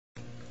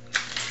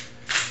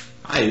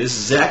Hi, this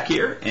is Zach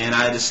here, and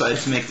I decided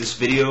to make this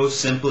video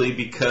simply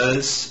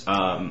because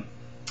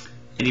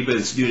anybody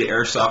that's new to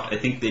Airsoft, I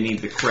think they need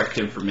the correct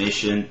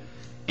information,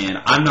 and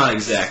I'm not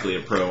exactly a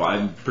pro.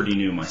 I'm pretty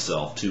new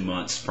myself, 2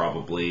 months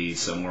probably,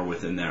 somewhere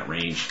within that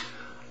range.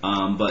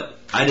 But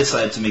I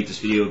decided to make this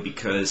video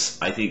because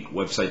I think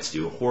websites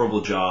do a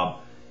horrible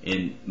job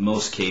in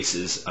most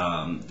cases.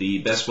 The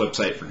best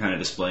website for kind of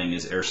displaying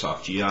is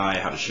Airsoft GI,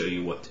 how to show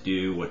you what to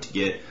do, what to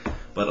get.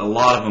 But a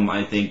lot of them,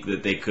 I think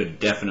that they could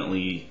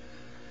definitely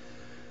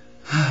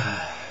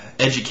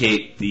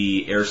educate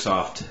the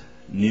Airsoft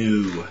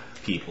Noob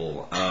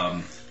people.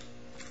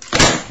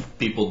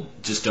 People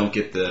just don't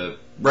get the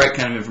right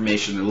kind of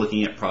information. They're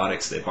looking at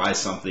products, they buy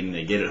something,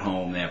 they get it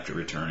home, they have to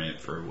return it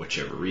for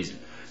whichever reason.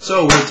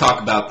 So we're going to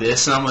talk about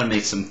this, and I'm going to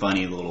make some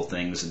funny little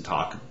things and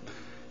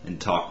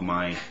talk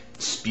my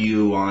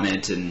spew on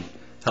it and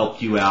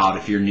help you out.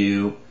 If you're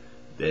new,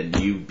 then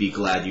you be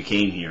glad you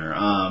came here.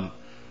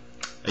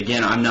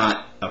 Again, I'm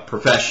not a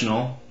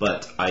professional,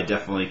 but I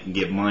definitely can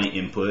give my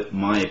input,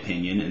 my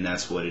opinion, and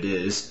that's what it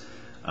is.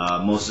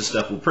 Most of the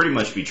stuff will pretty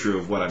much be true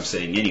of what I'm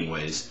saying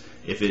anyways.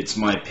 If it's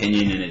my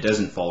opinion and it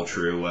doesn't fall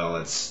true, well,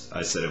 I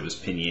said it was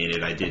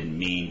opinionated. I didn't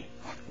mean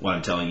what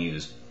I'm telling you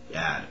is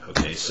bad.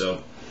 Okay,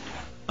 so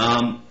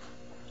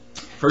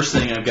first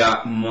thing, I've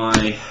got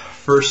my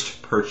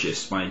first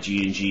purchase, my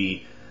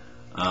G&G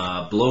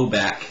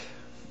blowback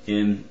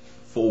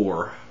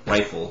M4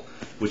 rifle,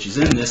 which is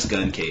in this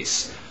gun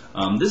case.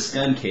 This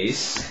gun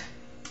case,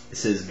 it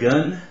says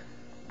Gun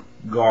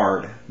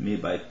Guard, made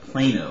by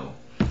Plano.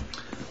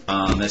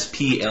 That's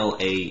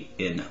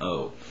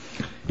P-L-A-N-O.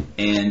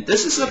 And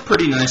this is a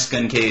pretty nice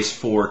gun case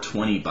for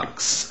 20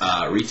 bucks.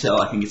 Retail,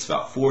 I think it's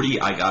about 40.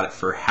 I got it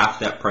for half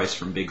that price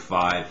from Big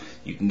 5.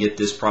 You can get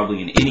this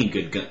probably in any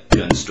good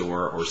gun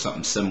store or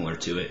something similar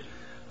to it.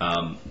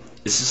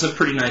 This is a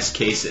pretty nice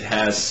case. It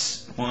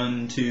has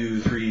 1,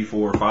 2, 3,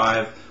 4,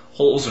 5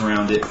 holes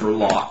around it for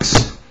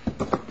locks.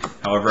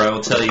 However, I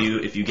will tell you,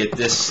 if you get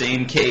this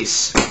same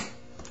case,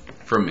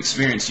 from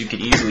experience, you can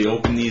easily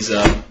open these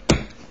up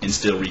and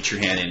still reach your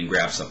hand in and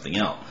grab something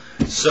else.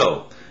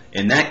 So,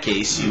 in that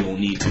case, you will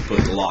need to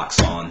put the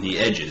locks on the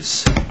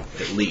edges,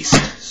 at least.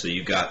 So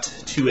you've got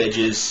 2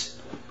 edges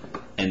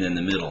and then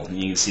the middle. And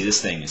you can see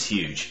this thing is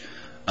huge.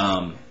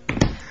 I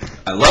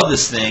love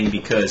this thing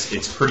because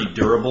it's pretty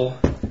durable,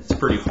 it's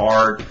pretty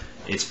hard,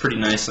 it's pretty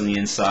nice on the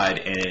inside,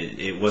 and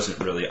it wasn't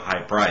really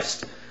high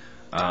priced.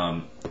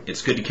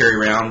 It's good to carry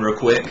around real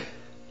quick,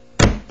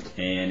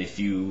 and if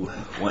you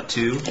want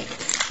to,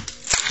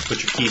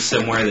 put your key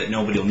somewhere that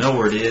nobody will know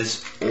where it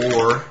is,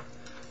 or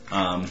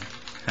have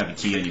a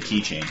key on your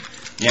keychain.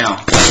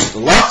 Now, the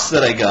locks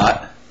that I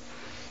got,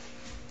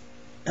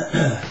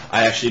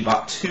 I actually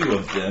bought 2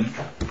 of them.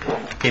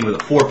 Came with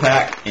a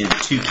 4-pack and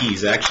 2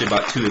 keys. I actually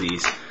bought 2 of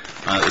these.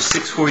 There's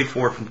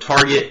 644 from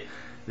Target.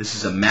 This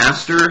is a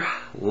master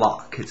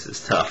lock. It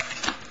says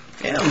tough,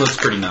 and it looks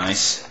pretty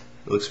nice.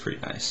 It looks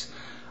pretty nice.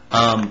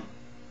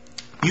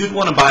 You'd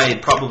want to buy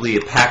probably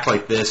a pack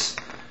like this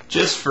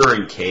just for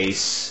in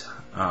case.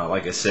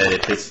 Like I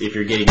said, if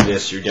you're getting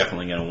this, you're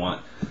definitely going to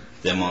want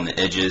them on the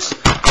edges.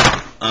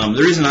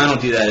 The reason I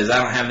don't do that is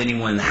I don't have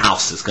anyone in the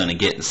house that's going to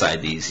get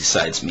inside these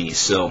besides me,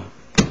 so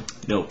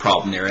no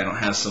problem there. I don't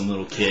have some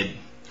little kid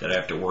that I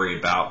have to worry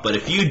about. But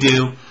if you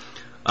do,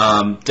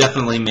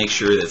 definitely make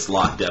sure that's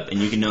locked up. And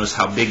you can notice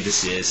how big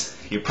this is.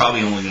 You're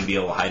probably only going to be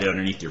able to hide it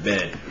underneath your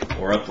bed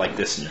or up like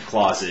this in your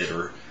closet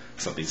or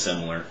something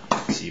similar.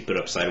 So you put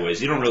it up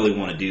sideways. You don't really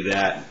want to do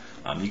that.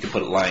 You can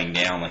put it lying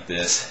down like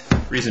this.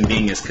 Reason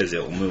being is because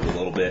it will move a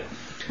little bit.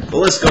 But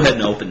let's go ahead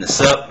and open this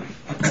up.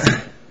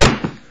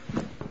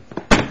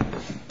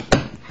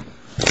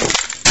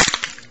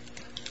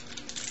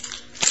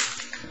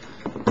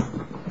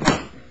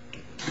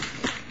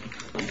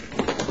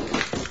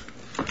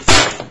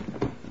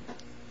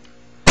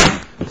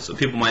 So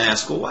people might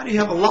ask, well, why do you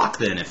have a lock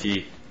then if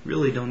you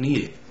really don't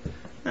need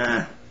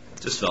it?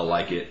 Just felt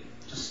like it.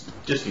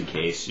 Just in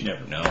case. You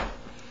never know.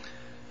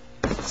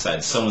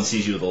 Besides, someone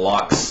sees you with the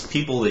locks.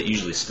 People that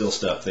usually steal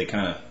stuff, they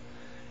kind of,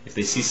 if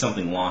they see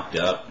something locked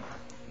up,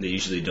 they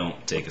usually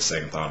don't take a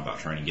second thought about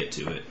trying to get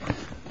to it.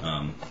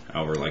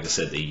 However, like I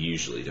said, they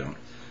usually don't.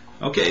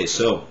 Okay,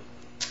 so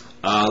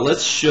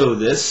let's show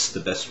this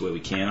the best way we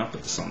can. I'll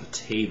put this on the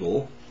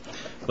table.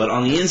 But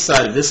on the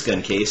inside of this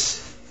gun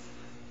case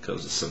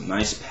comes with some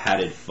nice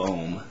padded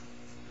foam.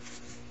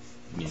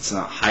 I mean, it's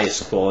not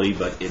highest quality,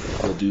 but it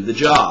will do the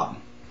job.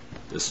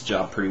 This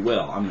job pretty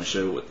well. I'm going to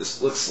show you what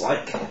this looks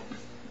like.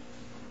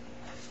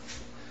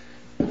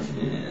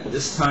 And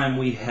this time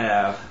we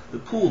have the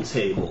pool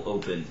table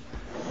open.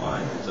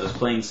 Why? Because I was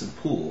playing some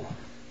pool.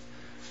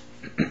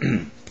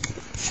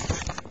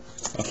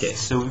 Okay,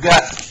 so we've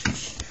got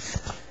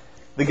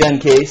the gun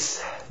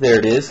case. There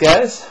it is,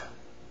 guys.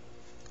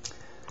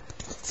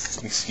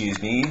 Excuse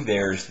me,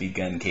 there's the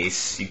gun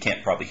case. You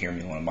can't probably hear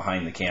me when I'm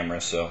behind the camera,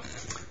 so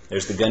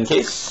there's the gun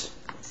case.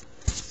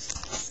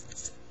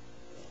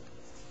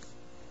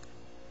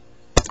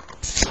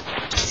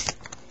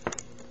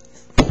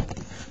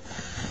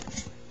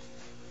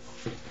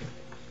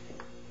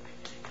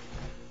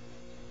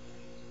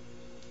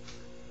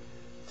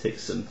 take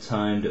some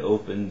time to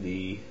open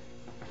the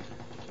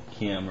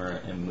camera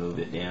and move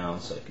it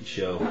down so I can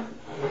show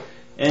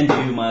and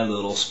do my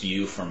little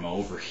spew from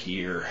over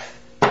here.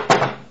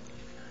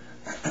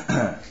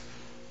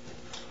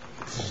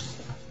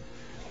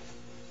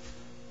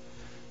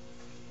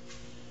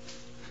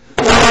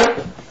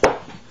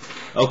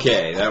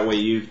 Okay, that way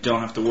you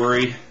don't have to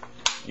worry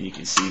and you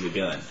can see the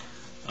gun.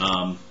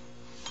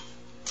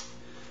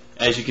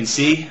 As you can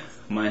see,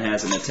 mine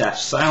has an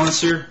attached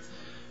silencer,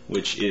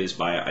 which is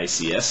by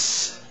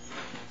ICS.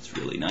 It's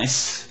really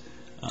nice.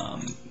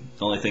 The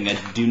only thing I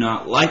do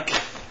not like,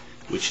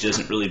 which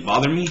doesn't really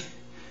bother me,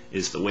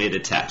 is the way it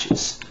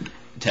attaches. It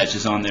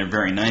attaches on there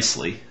very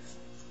nicely.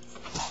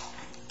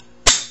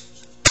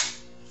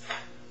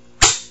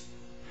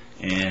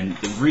 And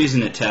the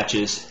reason it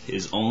attaches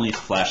is only the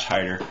flash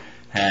hider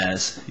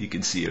has, you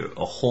can see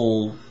a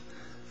whole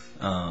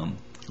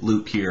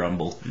loop here on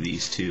both of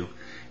these two,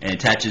 and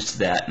it attaches to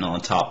that, and on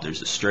top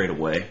there's a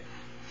straightaway.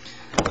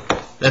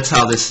 That's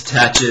how this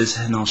attaches,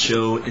 and I'll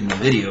show in the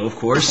video, of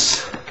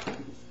course.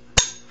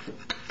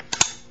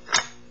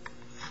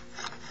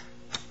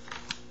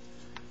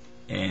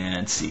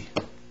 And see,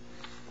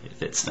 it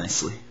fits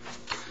nicely.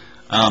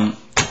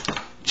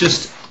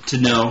 Just to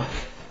know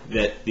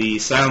that the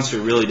silencer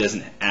really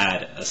doesn't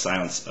add a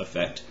silence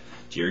effect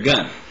to your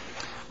gun.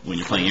 When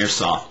you're playing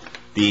airsoft,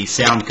 the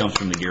sound comes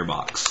from the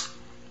gearbox.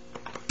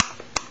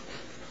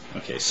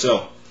 Okay,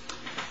 so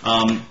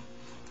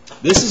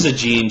this is a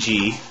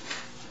G&G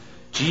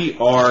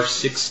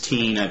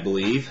GR16, I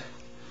believe,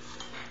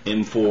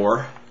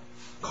 M4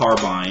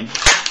 carbine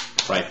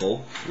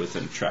rifle with a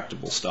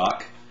retractable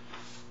stock.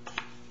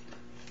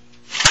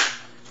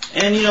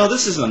 And you know,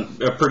 this is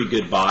a pretty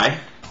good buy.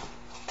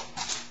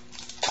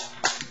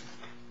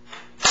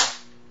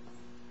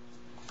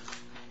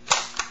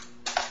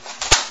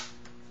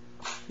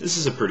 This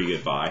is a pretty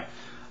good buy.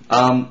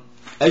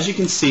 As you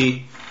can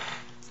see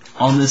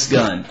on this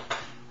gun,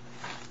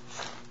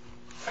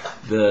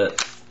 the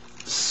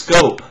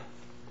scope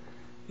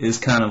is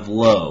kind of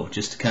low,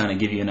 just to kind of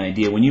give you an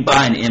idea. When you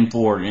buy an M4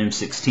 or an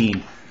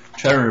M16,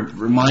 try to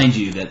remind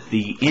you that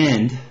the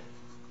end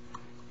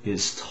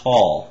is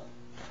tall.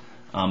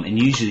 And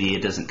usually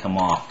it doesn't come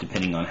off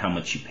depending on how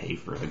much you pay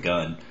for the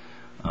gun.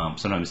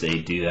 Sometimes they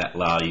do that,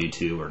 allow you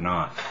to or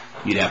not.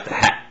 You'd have to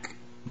hack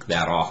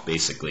that off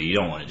basically. You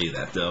don't want to do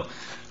that though.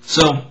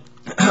 So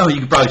you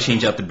could probably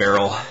change out the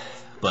barrel,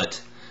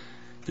 but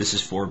this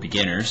is for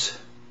beginners.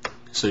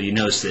 So you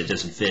notice that it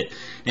doesn't fit.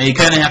 Now you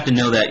kind of have to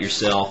know that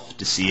yourself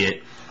to see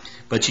it.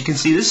 But you can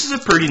see this is a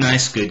pretty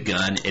nice good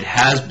gun. It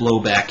has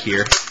blowback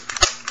here.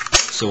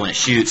 So when it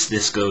shoots,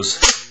 this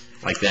goes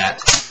like that.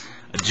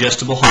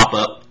 Adjustable hop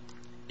up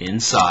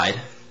inside.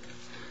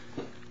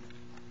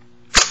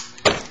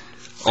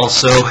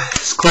 Also,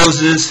 this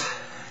closes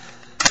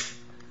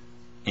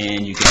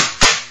and you can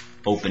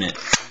open it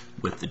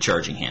with the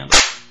charging handle.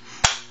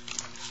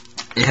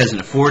 It has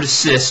an forward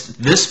assist.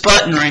 This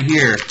button right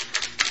here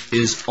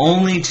is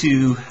only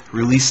to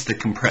release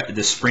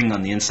the spring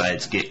on the inside.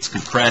 It gets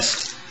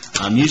compressed.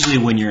 Usually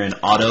when you're in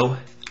auto,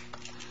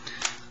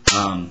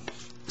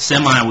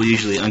 semi will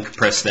usually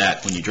uncompress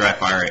that when you dry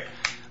fire it.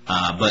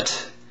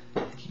 But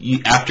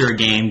after a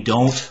game,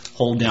 don't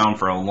hold down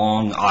for a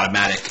long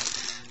automatic,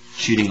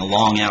 shooting a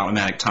long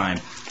automatic time,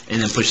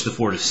 and then push the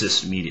forward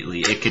assist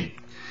immediately.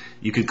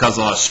 You could cause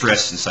a lot of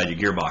stress inside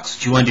your gearbox.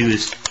 What you want to do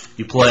is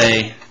you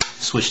play,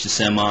 switch to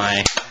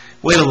semi,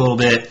 wait a little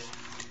bit,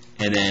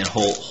 and then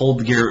hold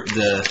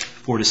the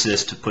forward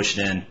assist to push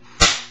it in, and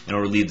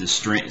it'll relieve the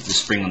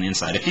spring on the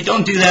inside. If you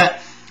don't do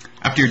that,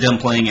 after you're done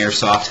playing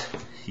airsoft,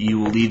 you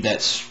will leave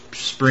that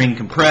spring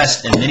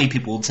compressed, and many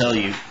people will tell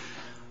you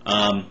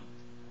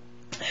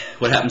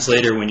what happens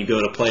later when you go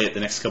to play it the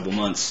next couple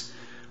months.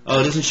 Oh,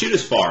 it doesn't shoot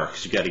as far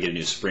because you've got to get a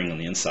new spring on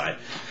the inside.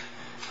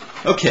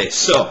 Okay,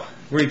 so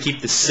we're going to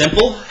keep this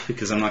simple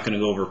because I'm not going to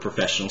go over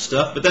professional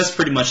stuff, but that's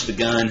pretty much the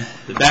gun.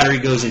 The battery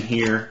goes in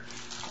here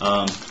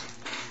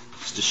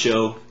just to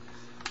show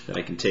that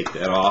I can take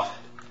that off.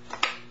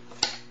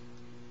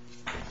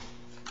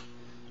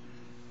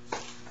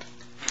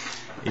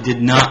 It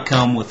did not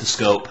come with a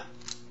scope.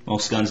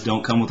 Most guns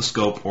don't come with a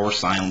scope or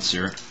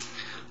silencer.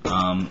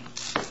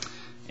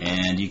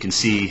 And you can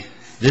see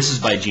this is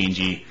by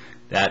G&G.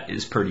 That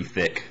is pretty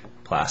thick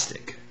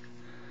plastic.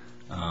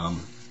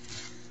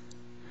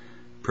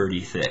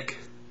 Pretty thick.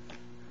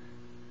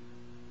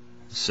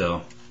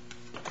 So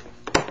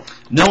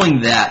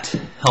knowing that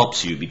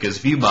helps you, because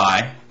if you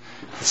buy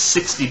a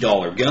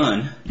 $60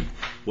 gun,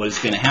 what is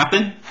going to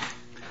happen?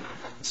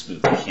 Let's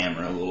move the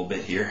camera a little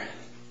bit here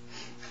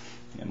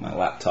and my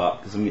laptop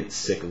because I'm getting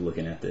sick of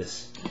looking at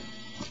this.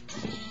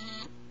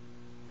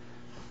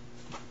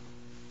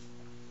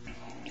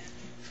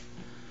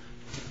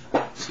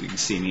 So you can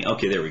see me.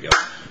 Okay, there we go.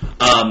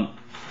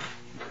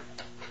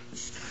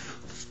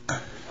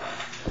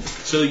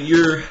 So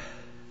you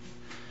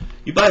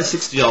buy a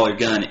 $60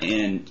 gun,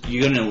 and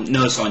you're going to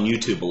notice on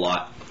YouTube a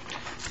lot,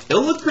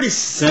 it'll look pretty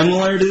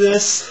similar to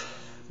this,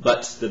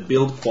 but the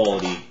build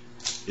quality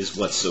is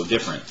what's so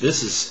different.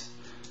 This is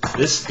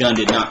This gun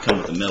did not come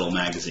with a metal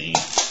magazine.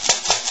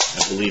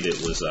 I believe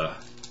it was a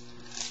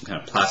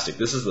kind of plastic.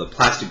 This is the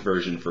plastic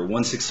version for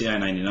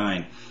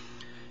 $169.99,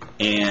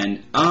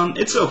 and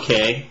it's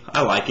okay.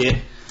 I like it.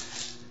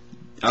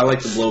 I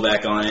like the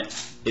blowback on it.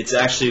 It's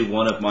actually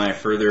one of my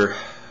further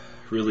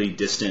really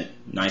distant,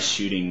 nice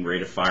shooting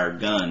rate of fire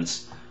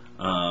guns.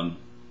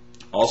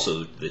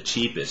 Also the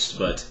cheapest,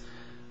 but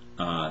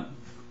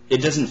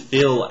it doesn't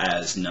feel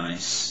as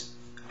nice.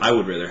 I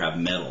would rather have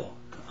metal.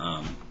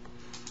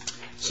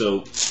 So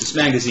this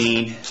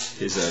magazine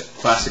is a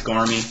Classic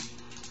Army.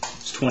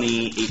 It's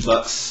 28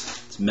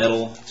 bucks. It's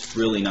metal. It's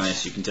really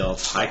nice. You can tell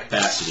it's high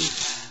capacity.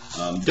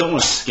 Don't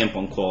want to skimp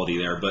on quality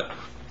there, but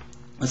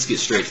let's get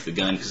straight to the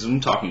gun because I'm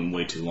talking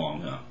way too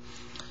long.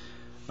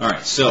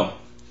 Alright, so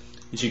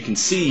as you can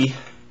see,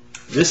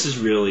 this is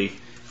really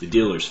the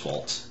dealer's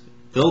fault.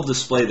 They'll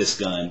display this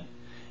gun,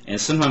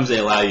 and sometimes they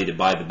allow you to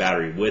buy the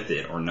battery with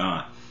it or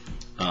not.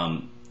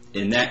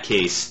 In that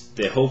case,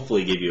 they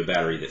hopefully give you a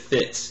battery that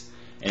fits,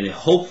 and they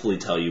hopefully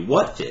tell you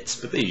what fits,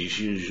 but they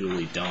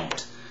usually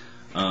don't.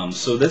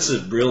 So that's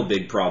a real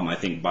big problem, I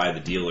think, by the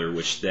dealer,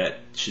 which that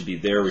should be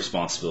their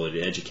responsibility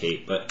to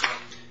educate. But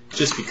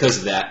just because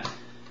of that,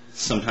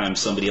 sometimes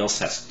somebody else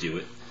has to do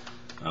it.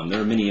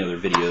 There are many other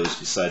videos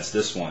besides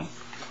this one.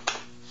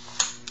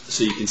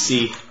 So you can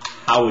see,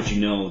 how would you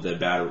know the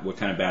battery, what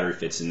kind of battery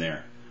fits in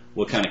there,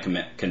 what kind of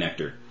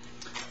connector.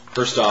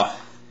 First off,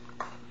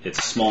 it's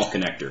a small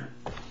connector.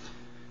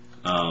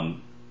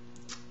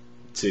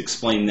 To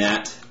explain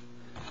that,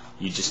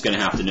 you're just going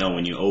to have to know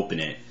when you open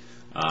it.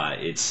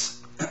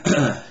 It's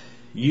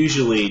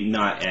usually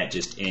not at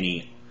just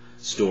any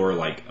store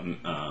like,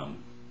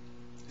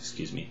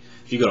 excuse me,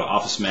 if you go to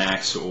Office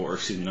Max, or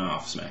excuse me, not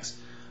Office Max,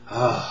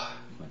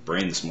 my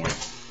brain this morning.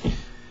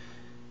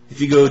 If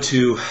you go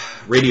to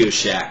Radio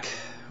Shack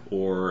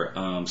or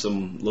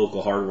some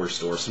local hardware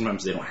store,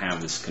 sometimes they don't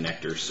have this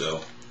connector,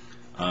 so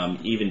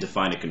even to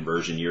find a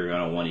conversion, you're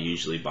going to want to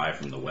usually buy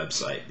from the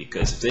website,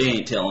 because if they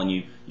ain't telling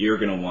you, you're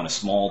going to want a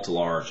small to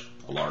large,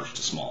 a large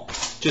to small.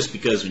 Just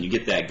because when you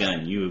get that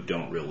gun, you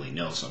don't really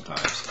know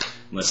sometimes.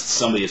 Unless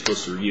somebody is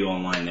supposed to review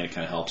online, that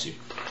kind of helps you.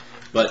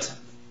 But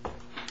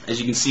as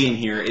you can see in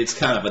here, it's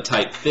kind of a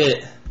tight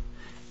fit,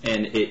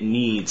 and it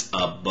needs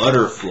a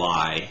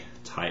butterfly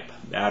type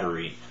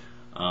battery,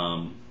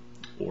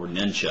 or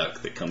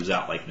nunchuck that comes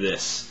out like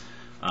this.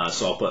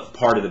 So I'll put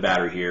part of the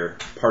battery here,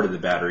 part of the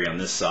battery on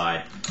this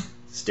side,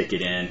 stick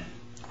it in,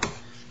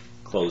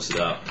 close it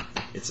up.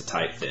 It's a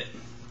tight fit.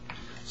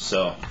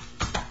 So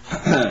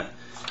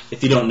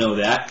if you don't know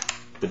that,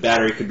 the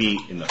battery could be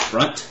in the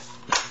front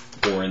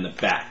or in the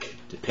back,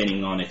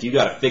 depending on if you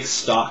got a fixed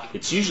stock.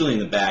 It's usually in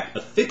the back.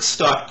 A fixed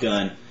stock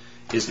gun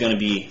is going to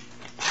be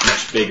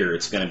much bigger.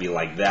 It's going to be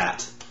like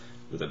that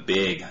with a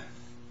big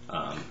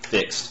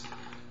fixed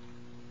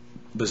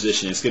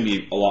position. It's going to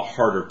be a lot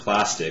harder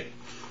plastic.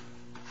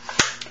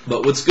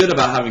 But what's good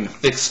about having a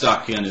fixed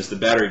stock gun is the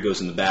battery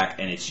goes in the back,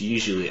 and it's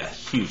usually a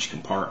huge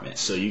compartment.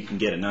 So you can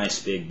get a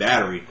nice big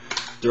battery,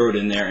 throw it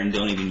in there, and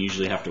don't even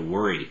usually have to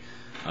worry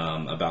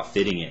about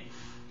fitting it.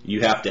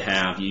 You have to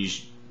have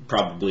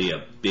probably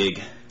a big,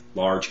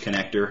 large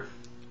connector.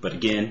 But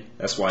again,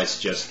 that's why I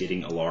suggest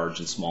getting a large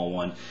and small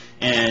one.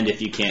 And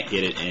if you can't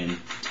get it in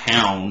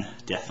town,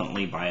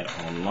 definitely buy it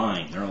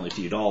online. They're only a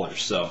few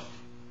dollars. So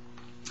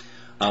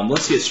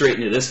let's get straight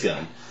into this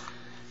gun.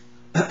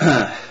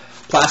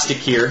 Plastic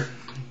here,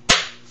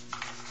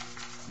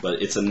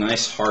 but it's a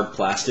nice hard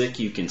plastic.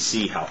 You can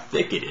see how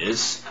thick it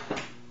is.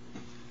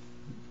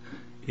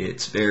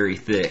 It's very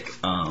thick.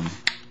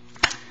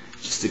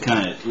 Just to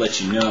kind of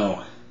let you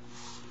know,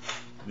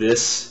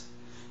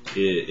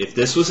 if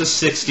this was a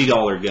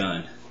 $60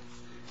 gun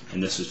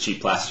and this was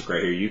cheap plastic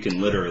right here, you can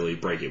literally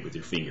break it with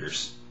your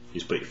fingers. You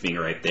just put your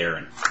finger right there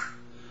and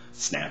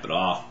snap it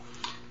off.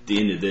 At the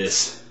end of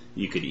this,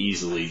 you could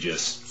easily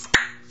just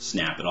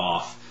snap it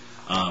off.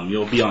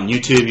 You'll be on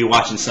YouTube, you're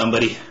watching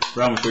somebody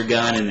run with their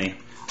gun and they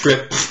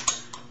trip,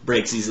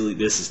 breaks easily.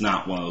 This is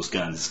not one of those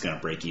guns that's going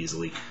to break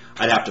easily.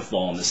 I'd have to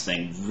fall on this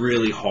thing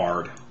really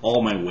hard,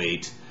 all my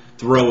weight,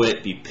 throw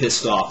it, be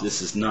pissed off.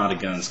 This is not a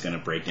gun that's going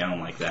to break down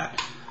like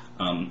that.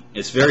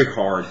 It's very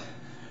hard,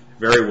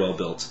 very well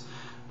built,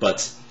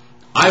 but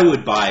I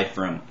would buy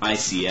from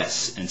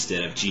ICS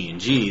instead of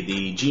G&G.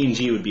 The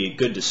G&G would be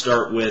good to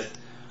start with.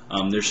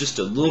 There's just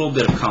a little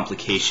bit of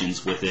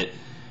complications with it.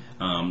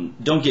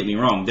 Don't get me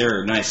wrong,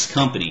 they're a nice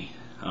company.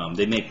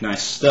 They make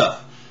nice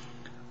stuff.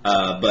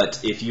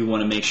 But if you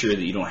want to make sure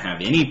that you don't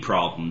have any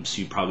problems,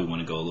 you probably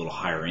want to go a little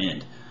higher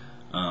end.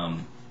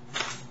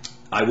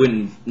 I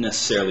wouldn't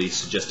necessarily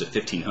suggest a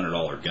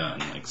 $1,500 gun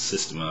like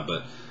Systema,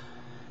 but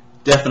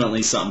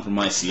definitely something from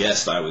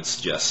ICS I would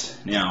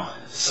suggest. Now,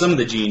 some of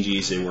the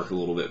G&Gs, they work a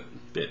little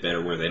bit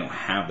better where they don't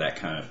have that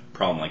kind of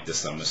problem like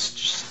this. I'm going to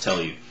just tell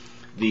you.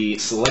 The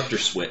selector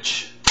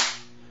switch,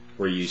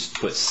 where you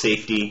put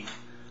safety,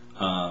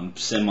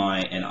 semi,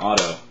 and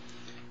auto.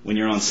 When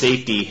you're on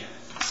safety,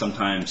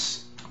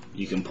 sometimes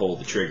you can pull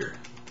the trigger.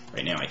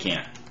 Right now I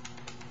can't.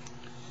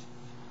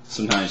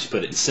 Sometimes you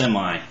put it in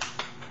semi,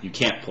 you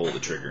can't pull the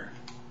trigger.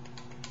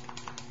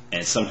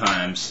 and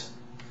sometimes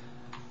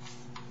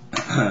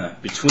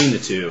between the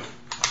two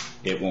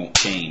it won't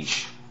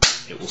change.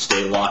 It will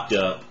stay locked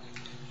up,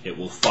 it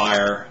will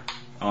fire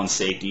on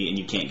safety, and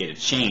you can't get it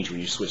to change when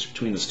you switch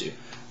between those two.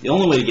 The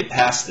only way to get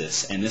past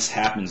this, and this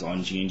happens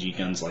on G&G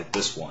guns like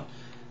this one,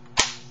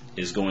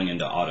 is going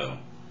into auto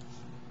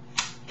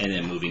and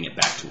then moving it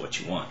back to what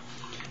you want.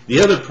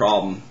 The other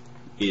problem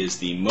is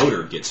the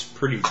motor gets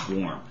pretty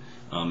warm.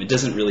 It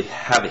doesn't really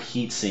have a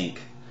heat sink,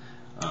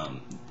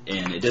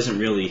 and it doesn't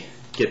really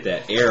get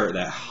that air,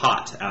 that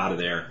hot out of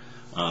there.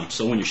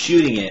 So when you're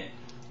shooting it,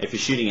 if you're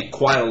shooting it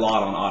quite a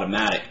lot on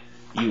automatic,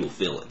 you will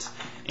feel it.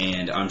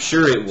 And I'm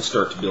sure it will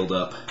start to build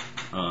up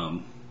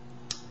on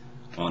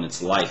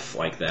its life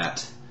like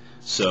that.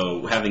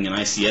 So having an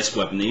ICS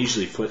weapon, they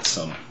usually put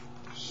some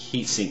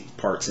heat sink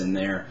parts in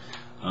there.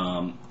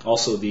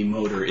 Also, the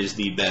motor is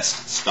the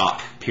best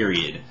stock,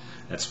 period.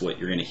 That's what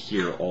you're going to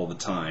hear all the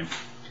time.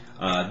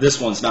 This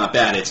one's not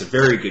bad. It's a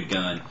very good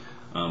gun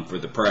for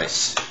the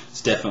price.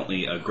 It's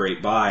definitely a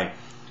great buy.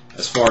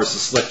 As far as the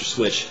selector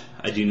switch,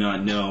 I do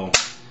not know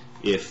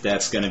if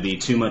that's going to be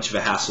too much of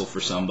a hassle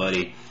for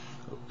somebody.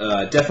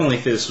 Definitely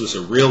if this was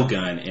a real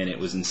gun and it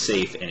was in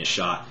safe and it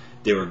shot,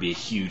 there would be a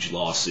huge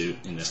lawsuit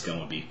and this gun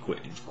would be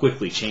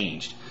quickly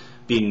changed.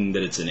 Being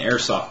that it's an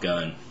airsoft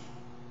gun,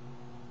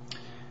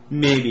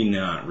 maybe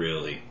not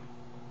really.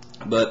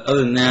 But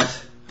other than that,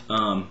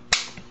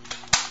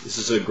 this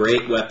is a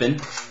great weapon.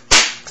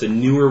 It's a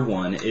newer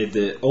one.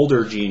 The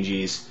older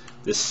G&Gs,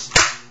 this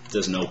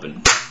doesn't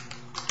open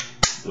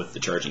with the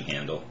charging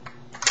handle.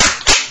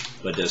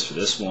 But it does for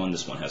this one.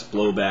 This one has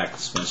blowback.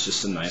 This one's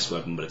just a nice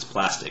weapon, but it's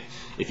plastic.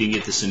 If you can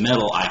get this in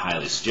metal, I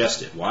highly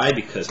suggest it. Why?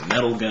 Because a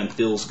metal gun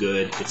feels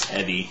good. It's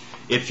heavy.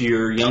 If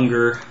you're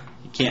younger,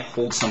 you can't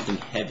hold something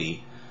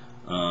heavy,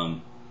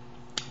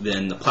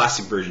 then the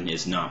plastic version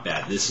is not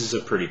bad. This is a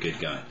pretty good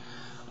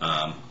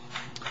gun.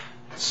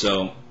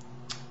 So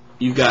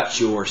you got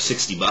your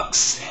 60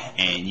 bucks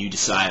and you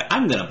decide,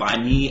 I'm going to buy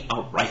me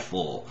a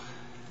rifle.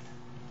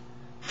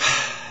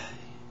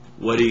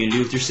 What are you going to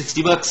do with your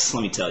 60 bucks?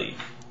 Let me tell you.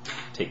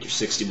 Take your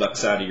 60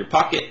 bucks out of your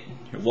pocket,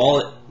 your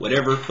wallet,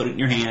 whatever, put it in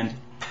your hand,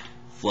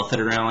 fluff it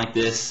around like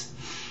this,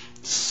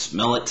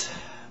 smell it,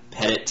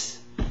 pet it,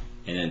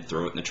 and then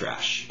throw it in the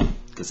trash.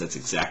 Because that's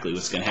exactly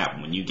what's going to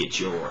happen. When you get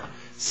your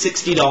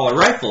 $60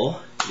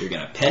 rifle, you're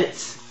going to pet it,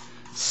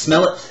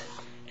 smell it,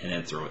 and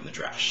then throw it in the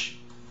trash.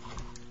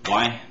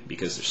 Why?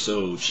 Because they're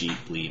so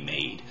cheaply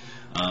made.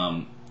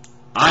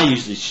 I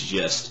usually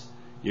suggest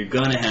you're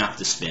going to have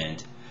to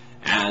spend,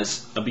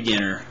 as a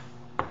beginner,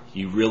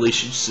 you really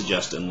should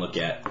suggest and look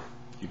at,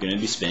 you're going to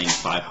be spending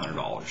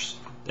 $500.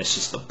 That's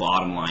just the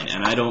bottom line.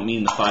 And I don't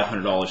mean the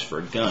 $500 for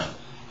a gun.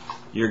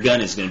 Your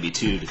gun is going to be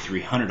 $200 to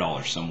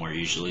 $300 somewhere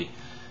usually.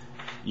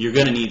 You're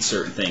going to need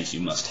certain things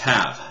you must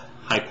have.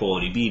 High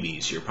quality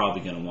BBs, you're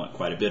probably going to want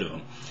quite a bit of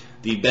them.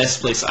 The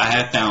best place I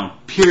have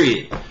found,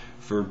 period,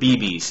 for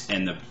BBs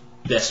and the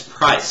best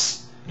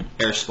price,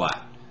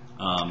 Airsplat.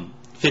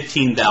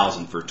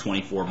 $15,000 for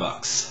 24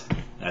 bucks.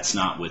 That's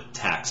not with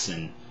tax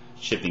and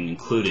shipping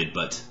included,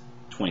 but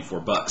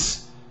 24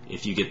 bucks.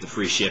 If you get the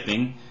free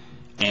shipping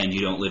and you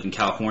don't live in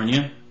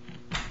California,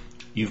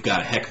 you've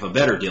got a heck of a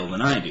better deal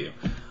than I do.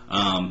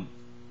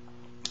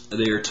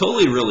 They're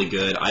totally really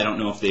good. I don't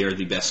know if they are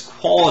the best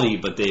quality,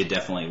 but they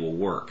definitely will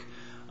work.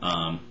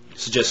 So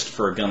just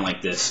for a gun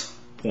like this,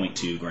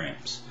 0.2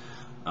 grams.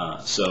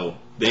 So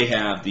they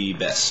have the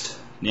best.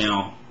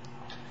 Now,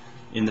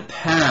 in the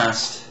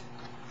past,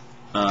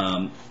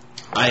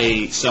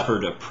 I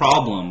suffered a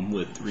problem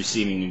with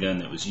receiving a gun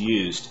that was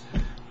used.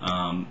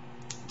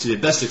 To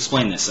best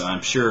explain this, and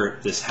I'm sure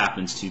this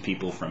happens to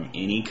people from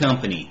any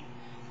company,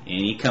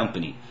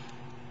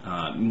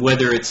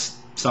 whether it's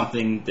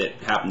something that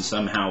happened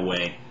somehow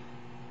way,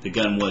 the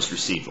gun was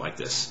received like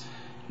this.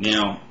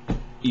 Now,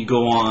 you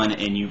go on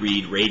and you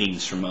read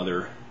ratings from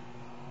other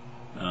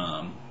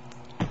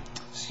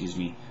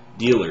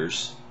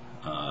dealers,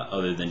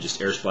 other than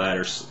just Airsplat,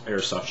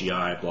 Airsoft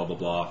GI, blah blah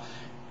blah,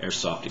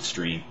 Airsoft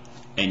Extreme,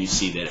 and you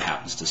see that it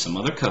happens to some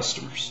other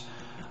customers.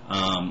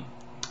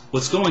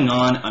 What's going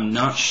on, I'm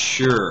not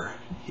sure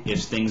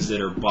if things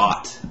that are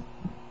bought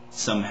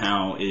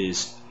somehow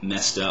is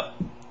messed up,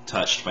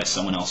 touched by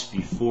someone else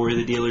before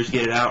the dealers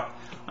get it out.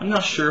 I'm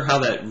not sure how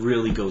that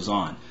really goes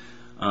on.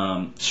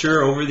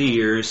 Sure, over the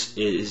years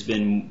it has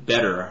been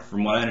better.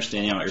 From what I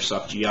understand now,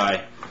 Airsoft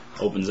GI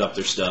opens up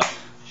their stuff,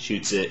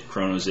 shoots it,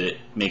 chronos it,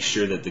 makes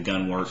sure that the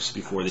gun works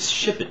before they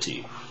ship it to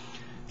you.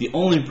 The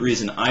only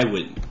reason I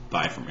wouldn't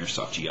buy from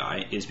Airsoft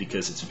GI is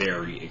because it's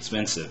very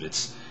expensive.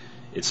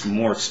 It's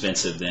more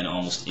expensive than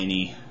almost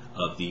any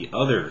of the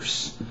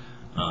others.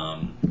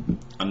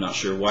 I'm not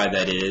sure why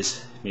that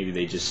is. Maybe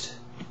they just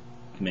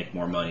make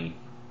more money.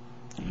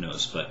 Who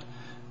knows? But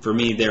for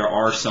me, there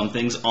are some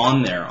things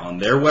on their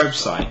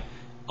website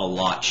a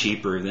lot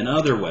cheaper than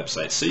other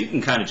websites. So you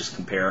can kind of just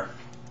compare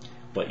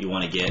what you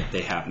want to get.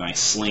 They have nice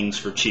slings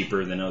for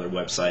cheaper than other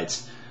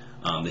websites.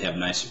 They have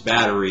nicer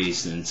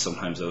batteries than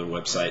sometimes other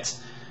websites.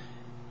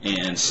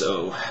 And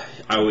so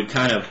I would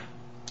kind of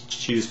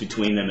choose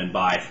between them and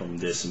buy from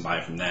this and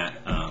buy from that.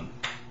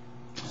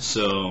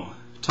 So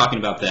talking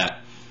about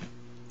that,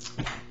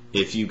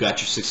 if you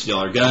got your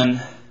 $60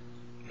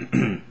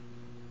 gun,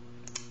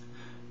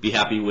 be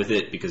happy with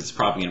it because it's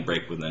probably going to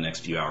break within the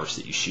next few hours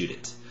that you shoot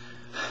it.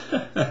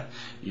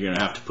 You're going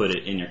to have to put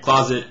it in your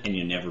closet and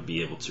you'll never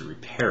be able to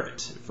repair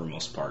it for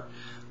most part.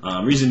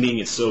 Reason being,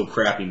 it's so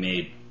crappy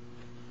made.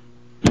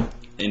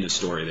 End of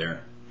story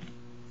there.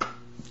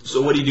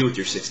 So what do you do with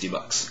your 60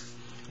 bucks?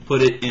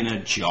 Put it in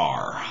a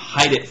jar.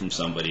 Hide it from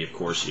somebody, of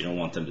course. You don't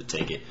want them to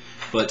take it.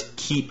 But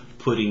keep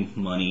putting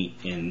money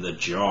in the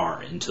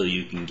jar until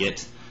you can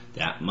get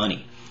that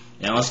money.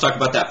 Now let's talk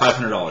about that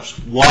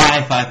 $500.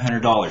 Why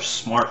 $500?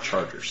 Smart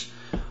chargers.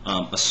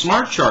 A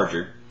smart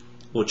charger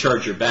will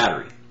charge your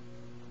battery.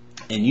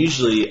 And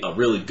usually a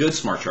really good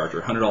smart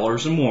charger,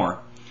 $100 or more,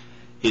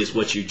 is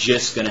what you're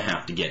just going to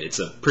have to get. It's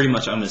a pretty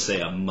much, I'm going to say,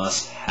 a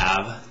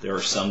must-have. There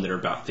are some that are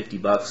about 50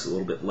 bucks, a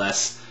little bit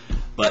less.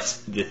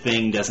 But the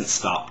thing doesn't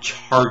stop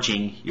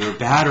charging your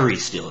battery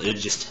still. It'll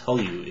just tell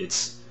you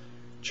it's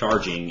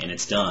charging and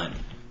it's done.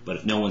 But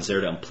if no one's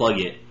there to unplug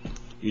it,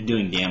 you're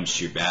doing damage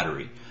to your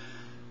battery.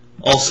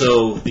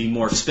 Also, the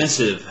more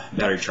expensive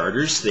battery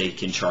chargers, they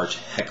can charge a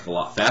heck of a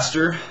lot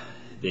faster.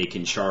 They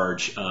can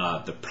charge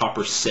the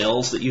proper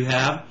cells that you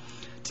have.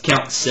 To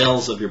count the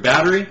cells of your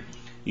battery,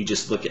 you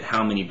just look at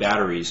how many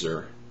batteries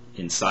are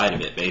inside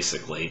of it,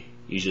 basically.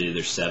 Usually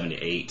there's 7 to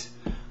 8,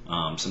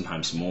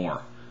 sometimes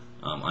more.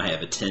 I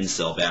have a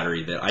 10-cell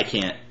battery that I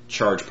can't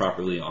charge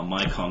properly on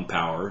my Kong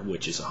Power,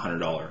 which is a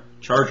 $100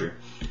 charger,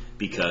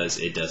 because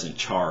it doesn't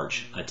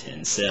charge a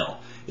 10-cell.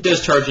 It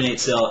does charge an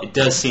 8-cell. It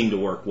does seem to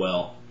work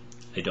well.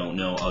 I don't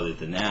know other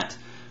than that.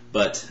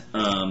 But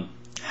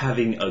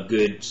having a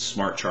good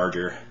smart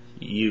charger,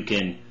 you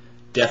can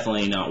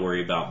definitely not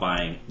worry about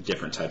buying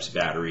different types of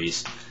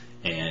batteries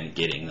and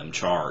getting them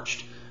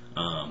charged.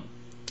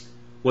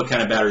 What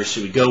kind of batteries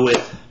should we go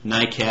with?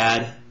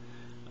 NiCad?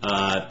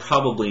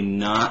 Probably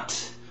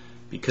not,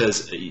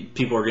 because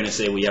people are going to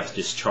say, well, you have to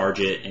just charge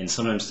it, and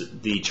sometimes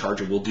the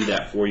charger will do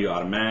that for you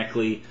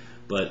automatically,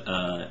 but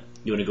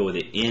you want to go with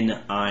it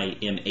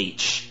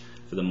NIMH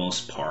for the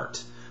most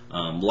part.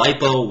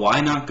 LiPo,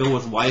 why not go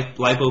with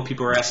LiPo?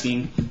 People are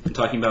asking and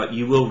talking about.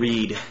 You will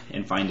read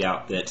and find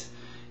out that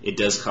it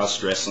does cause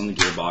stress on the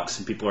gearbox,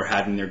 and people are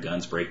having their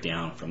guns break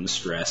down from the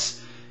stress,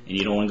 and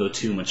you don't want to go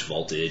too much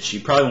voltage.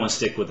 You probably want to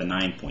stick with a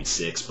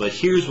 9.6, but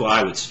here's what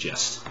I would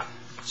suggest.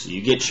 So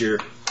you get your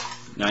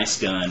nice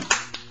gun.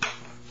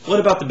 What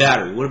about the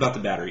battery? What about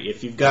the battery?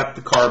 If you've got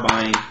the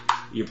carbine,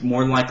 you're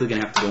more than likely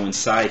going to have to go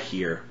inside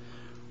here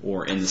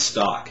or in the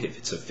stock if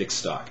it's a fixed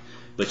stock.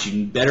 But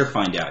you better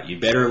find out. You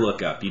better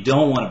look up. You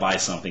don't want to buy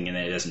something and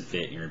then it doesn't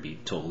fit and you're going to be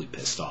totally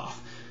pissed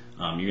off.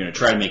 You're going to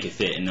try to make it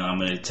fit, and I'm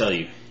going to tell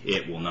you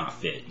it will not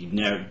fit.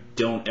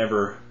 Don't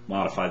ever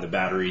modify the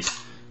batteries.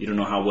 You don't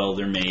know how well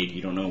they're made.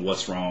 You don't know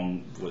what's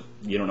wrong.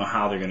 You don't know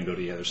how they're going to go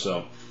together.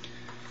 So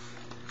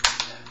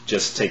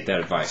just take that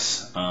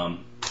advice.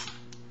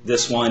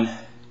 This one,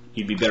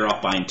 you'd be better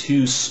off buying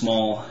 2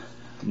 small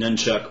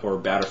nunchuck or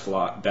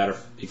butterfly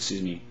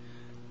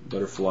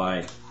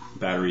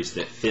batteries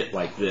that fit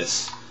like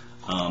this.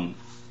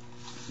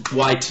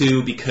 Why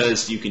 2?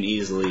 Because you can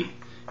easily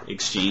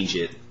exchange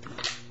it,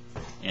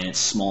 and it's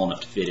small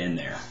enough to fit in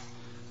there.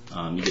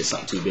 You get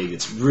something too big,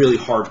 it's really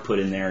hard to put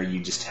in there. You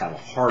just have a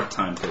hard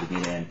time putting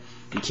it in.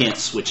 You can't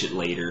switch it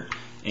later,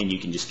 and you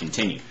can just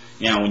continue.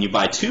 Now, when you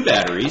buy 2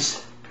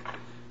 batteries,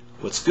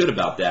 what's good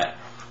about that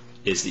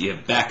is that you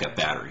have backup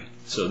battery.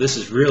 So this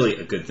is really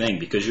a good thing,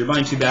 because you're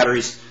buying 2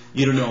 batteries.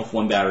 You don't know if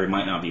one battery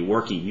might not be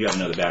working. You have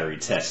another battery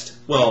to test.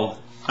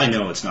 Well, I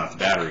know it's not the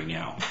battery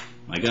now.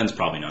 My gun's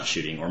probably not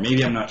shooting, or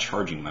maybe I'm not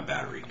charging my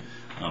battery.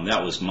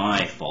 That was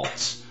my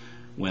faults.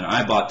 When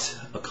I bought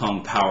a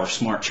Kong Power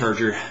smart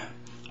charger,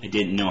 I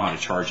didn't know how to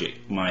charge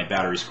my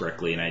batteries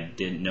correctly, and I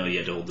didn't know you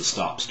had to hold the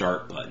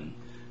stop-start button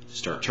to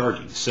start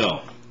charging.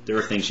 So there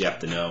are things you have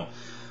to know.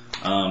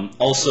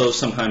 Also,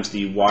 sometimes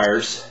the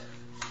wires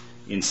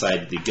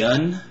inside the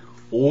gun,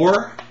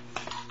 or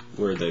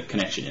where the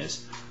connection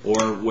is,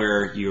 or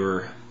where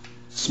your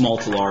small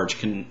to large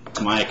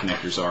Tamiya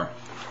connectors are,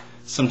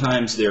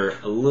 sometimes they're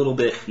a little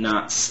bit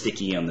not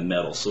sticky on the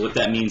metal. So what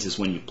that means is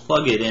when you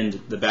plug it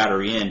in, the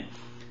battery in,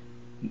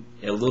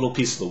 a little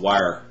piece of the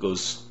wire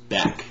goes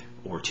back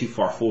or too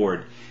far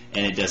forward,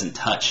 and it doesn't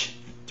touch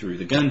through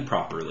the gun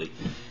properly.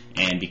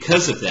 And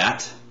because of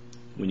that,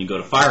 when you go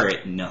to fire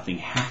it, nothing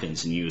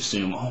happens, and you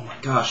assume, oh my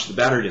gosh, the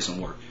battery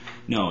doesn't work.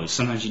 No,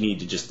 sometimes you need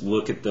to just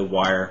look at the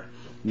wire,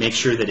 make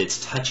sure that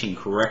it's touching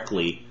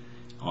correctly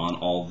on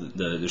all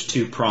there's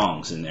 2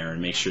 prongs in there,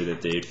 and make sure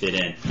that they fit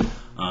in.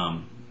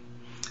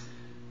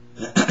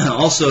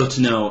 Also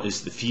to know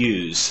is the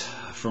fuse.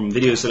 From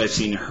videos that I've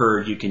seen and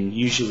heard, you can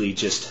usually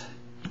just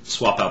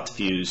swap out the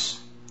fuse,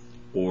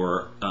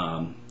 or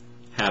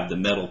have the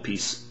metal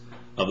piece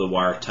of the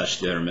wire touch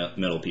the other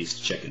metal piece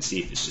to check and see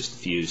if it's just the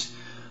fuse.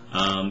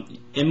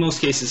 In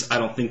most cases, I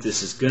don't think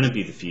this is going to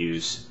be the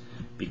fuse,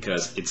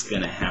 because it's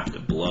going to have to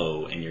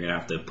blow, and you're going to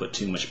have to put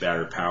too much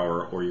battery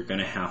power, or you're going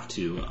to have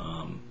to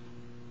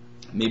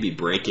maybe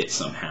break it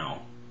somehow,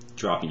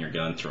 dropping your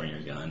gun, throwing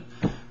your gun,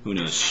 who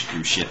knows,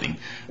 through shipping.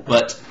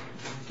 But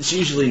it's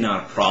usually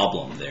not a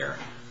problem there.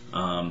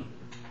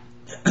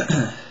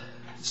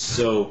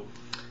 So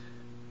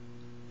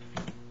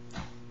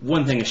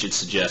one thing I should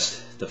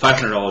suggest, the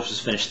 $500,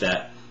 just finish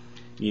that.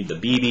 You need the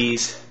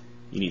BBs,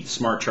 you need the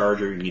smart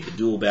charger, you need the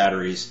dual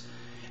batteries,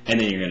 and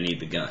then you're going to need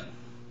the gun.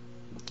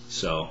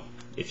 So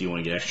if you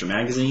want to get extra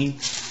magazine,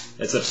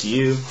 that's up to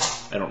you.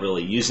 I don't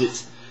really use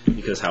it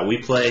because how we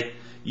play,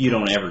 you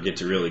don't ever get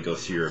to really go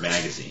through your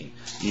magazine.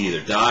 You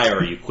either die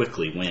or you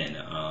quickly win.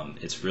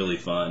 It's really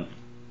fun,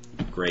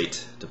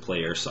 great to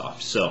play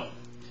airsoft. So,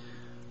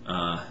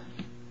 and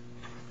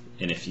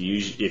if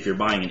you're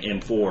buying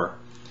an M4,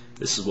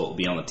 this is what will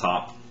be on the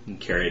top. You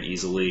can carry it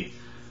easily.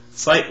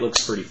 Sight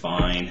looks pretty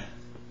fine.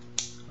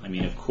 I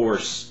mean, of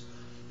course,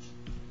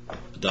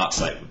 a dot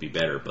sight would be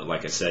better, but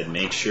like I said,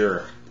 make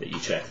sure that you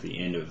check the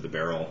end of the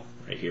barrel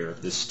right here.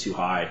 If this is too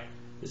high,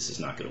 this is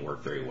not going to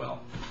work very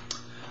well.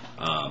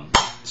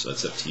 So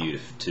it's up to you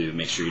to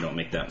make sure you don't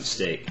make that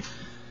mistake.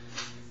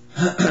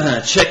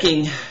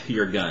 Checking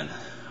your gun.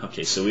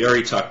 Okay, so we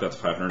already talked about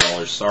the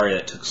 $500. Sorry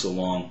that took so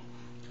long.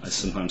 I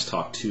sometimes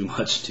talk too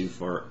much too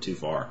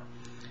far.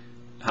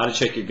 How to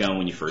check your gun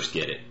when you first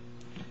get it.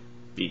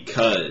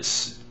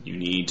 Because you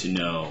need to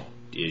know,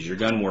 is your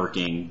gun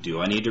working?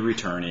 Do I need to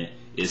return it?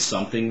 Is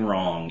something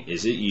wrong?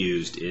 Is it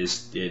used?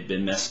 Is it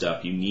been messed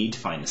up? You need to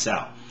find this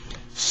out.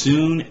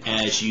 Soon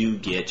as you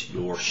get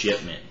your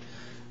shipment.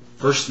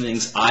 First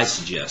things I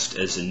suggest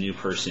as a new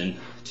person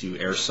to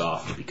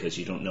airsoft, because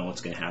you don't know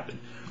what's going to happen,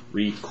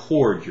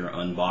 record your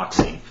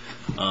unboxing.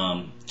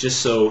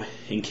 Just so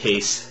in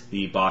case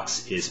the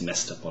box is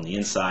messed up on the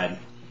inside,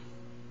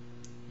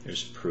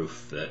 there's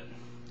proof that,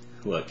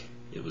 look,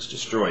 it was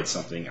destroyed,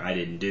 something I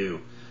didn't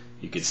do.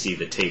 You could see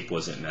the tape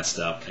wasn't messed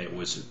up. It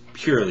was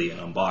purely an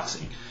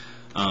unboxing.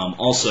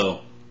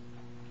 Also,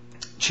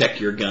 check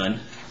your gun.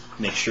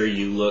 Make sure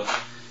you look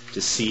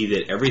to see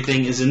that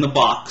everything is in the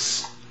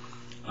box.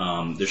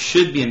 There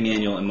should be a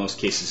manual in most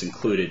cases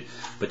included,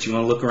 but you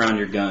want to look around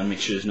your gun, make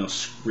sure there's no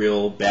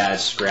real bad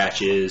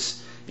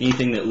scratches,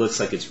 anything that looks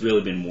like it's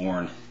really been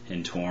worn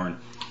and torn.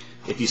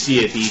 If you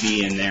see a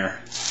BB in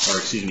there, or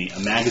excuse me, a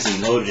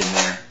magazine loaded in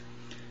there,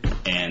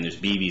 and there's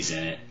BBs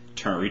in it,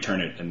 return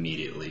it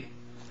immediately.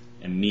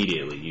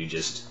 Immediately.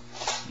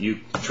 You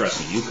trust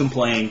me, you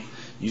complain,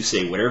 you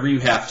say whatever you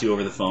have to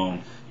over the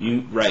phone,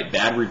 you write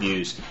bad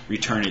reviews,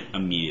 return it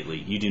immediately.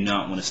 You do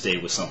not want to stay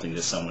with something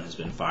that someone has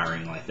been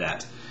firing like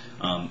that.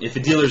 If a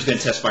dealer is going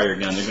to test fire your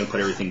gun, they're going to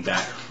put everything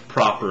back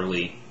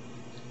properly.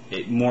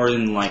 More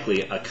than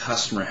likely, a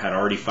customer had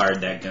already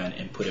fired that gun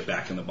and put it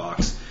back in the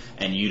box,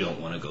 and you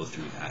don't want to go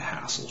through that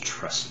hassle.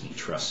 Trust me,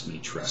 trust me,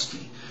 trust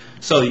me.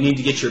 So you need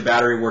to get your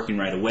battery working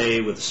right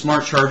away. With a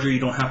smart charger, you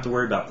don't have to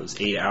worry about those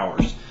 8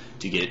 hours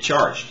to get it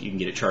charged. You can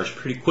get it charged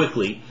pretty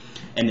quickly,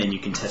 and then you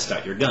can test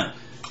out your gun.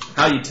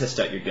 How you test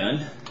out your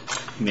gun?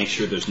 Make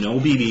sure there's no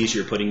BBs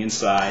you're putting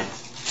inside,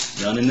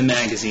 none in the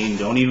magazine.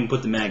 Don't even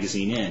put the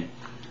magazine in.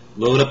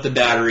 Load up the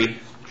battery,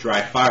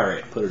 dry fire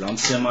it. Put it on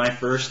semi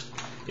first.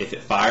 If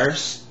it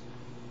fires,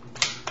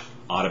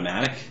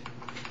 automatic.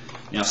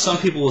 Now some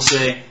people will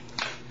say,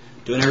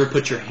 don't ever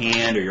put your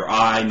hand or your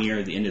eye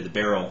near the end of the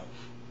barrel.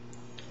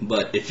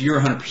 But if you're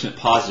 100%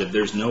 positive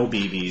there's no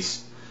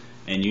BBs,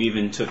 and you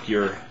even took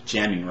your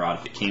jamming rod,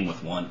 if it came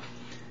with one,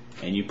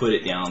 and you put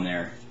it down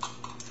there,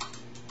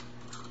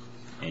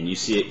 and you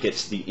see it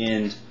gets the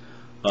end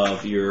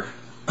of your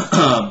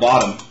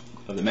bottom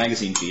of the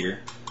magazine feeder,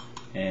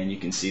 and you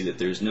can see that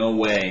there's no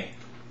way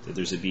that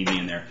there's a BB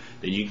in there,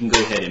 then you can go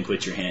ahead and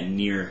put your hand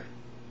near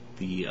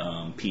the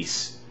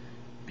piece,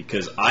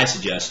 because I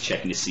suggest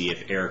checking to see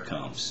if air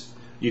comes.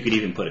 You could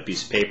even put a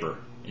piece of paper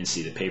and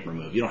see the paper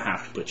move. You don't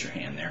have to put your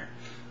hand there.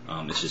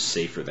 It's just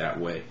safer that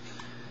way.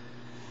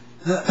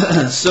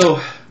 So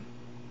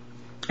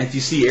if you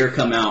see air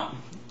come out,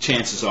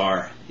 chances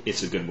are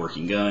it's a good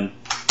working gun.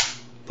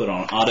 Put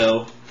on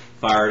auto,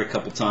 fire it a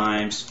couple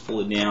times,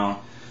 pull it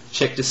down,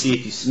 check to see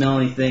if you smell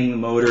anything in the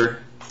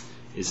motor.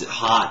 Is it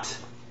hot?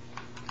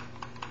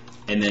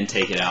 And then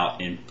take it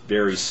out and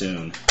very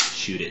soon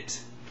shoot it.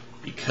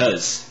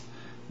 Because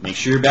make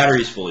sure your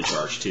battery is fully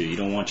charged too. You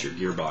don't want your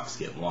gearbox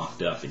getting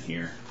locked up in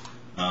here.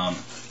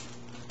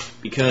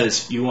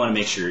 Because you want to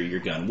make sure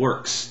your gun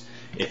works.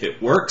 If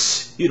it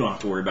works, you don't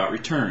have to worry about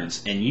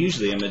returns. And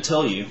usually, I'm going to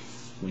tell you,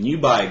 when you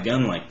buy a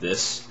gun like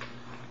this,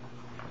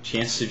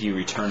 chances of you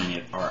returning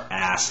it are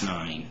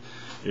asinine.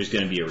 There's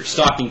going to be a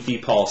restocking fee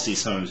policy.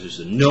 Sometimes there's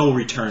a no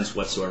returns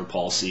whatsoever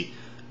policy,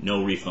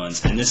 no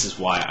refunds. And this is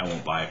why I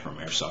won't buy from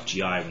Airsoft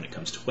GI when it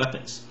comes to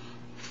weapons.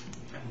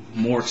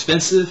 More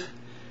expensive,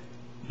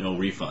 no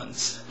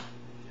refunds.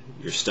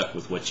 You're stuck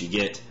with what you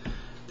get.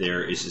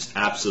 There is just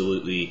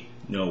absolutely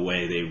no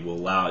way they will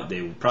allow it.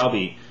 They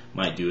probably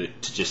might do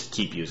it to just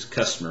keep you as a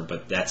customer,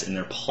 but that's in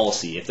their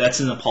policy. If that's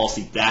in the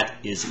policy, that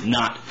is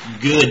not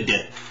good.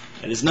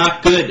 That is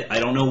not good. I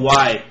don't know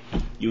why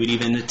you would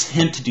even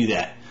attempt to do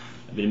that.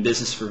 I've been in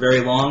business for very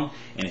long,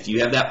 and if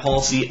you have that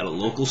policy at a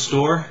local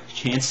store,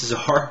 chances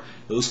are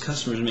those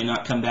customers may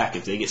not come back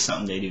if they get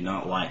something they do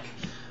not like.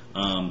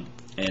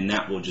 And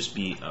that will just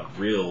be a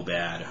real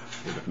bad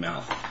word of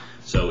mouth.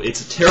 So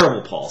it's a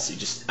terrible policy,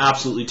 just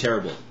absolutely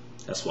terrible.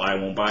 That's why I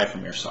won't buy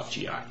from Airsoft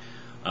GI.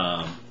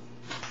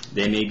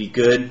 They may be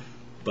good,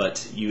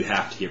 but you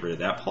have to get rid of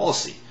that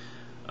policy.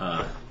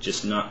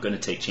 Just not going to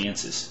take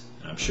chances.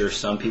 I'm sure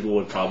some people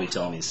would probably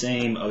tell me the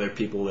same. Other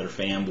people that are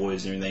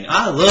fanboys and everything,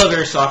 I love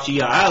Airsoft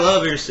GI, I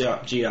love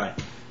Airsoft GI.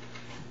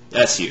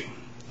 That's you.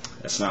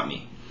 That's not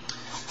me.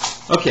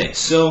 Okay,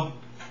 so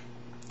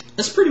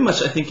that's pretty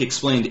much, I think,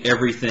 explained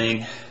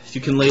everything.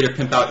 You can later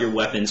pimp out your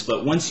weapons,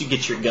 but once you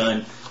get your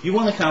gun, you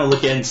want to kind of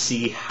look at it and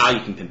see how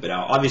you can pimp it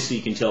out. Obviously,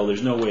 you can tell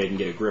there's no way I can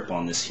get a grip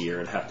on this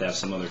here. I'd have to have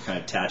some other kind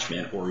of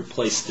attachment or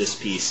replace this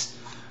piece.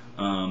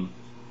 And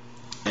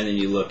then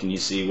you look and you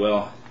see,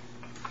 well,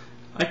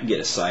 I can get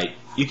a sight.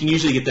 You can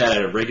usually get that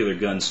at a regular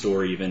gun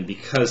store even,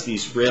 because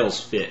these rails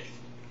fit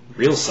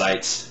real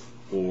sights,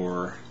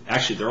 or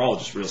actually they're all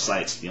just real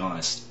sights, to be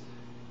honest.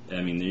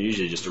 I mean, they're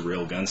usually just a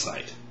real gun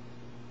sight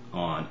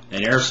on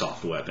an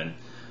airsoft weapon.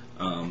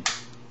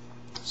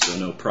 So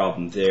no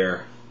problem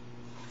there.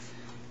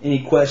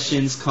 Any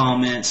questions,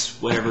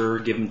 comments, whatever,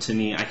 give them to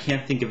me. I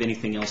can't think of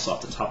anything else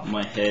off the top of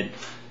my head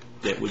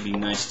that would be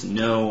nice to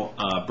know.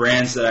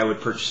 Brands that I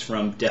would purchase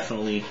from,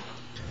 definitely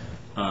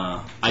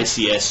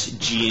ICS,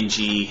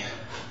 G&G,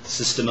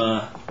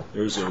 Systema.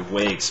 Those are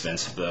way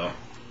expensive though.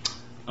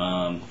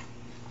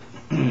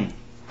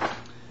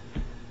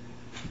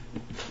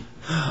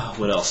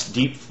 What else?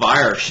 Deep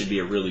Fire should be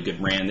a really good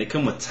brand. They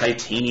come with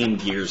titanium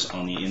gears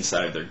on the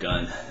inside of their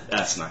gun.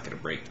 That's not going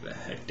to break the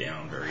heck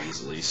down very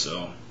easily.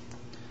 So,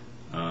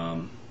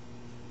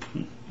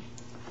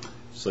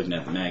 just looking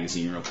at the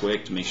magazine real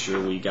quick to make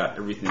sure we got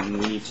everything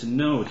we need to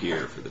know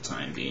here for the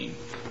time being.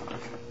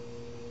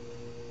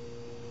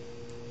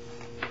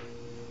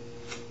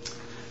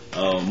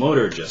 Oh,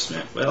 motor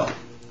adjustment. Well,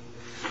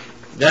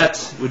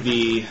 that would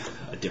be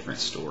a different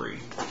story.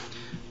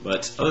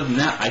 But other than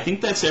that, I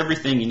think that's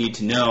everything you need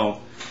to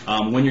know.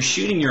 When you're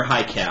shooting your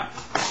high cap,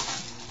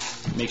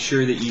 make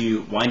sure that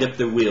you wind up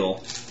the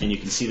wheel and you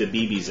can see the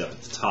BBs up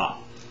at the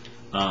top.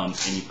 And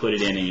you put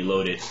it in and you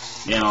load it.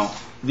 Now,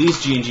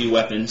 these G&G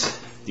weapons,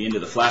 the end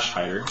of the flash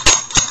hider,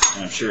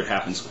 and I'm sure it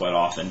happens quite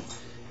often,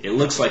 it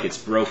looks like it's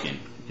broken.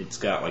 It's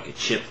got like a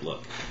chip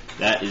look.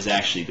 That is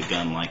actually the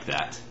gun like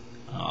that.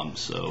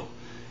 So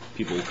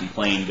people will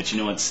complain, but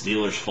you know it's the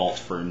dealer's fault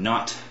for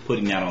not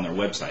putting that on their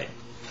website.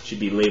 Should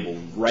be labeled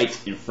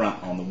right in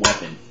front on the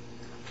weapon.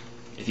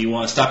 If you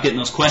want to stop getting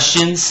those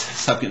questions,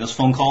 stop getting those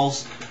phone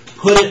calls,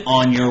 put it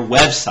on your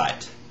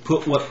website.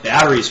 Put what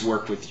batteries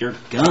work with your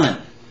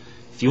gun.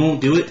 If you won't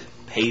do it,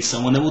 pay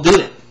someone that will do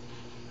it.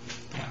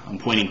 Yeah, I'm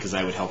pointing because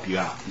I would help you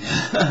out.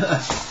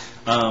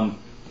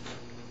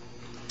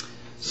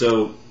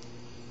 So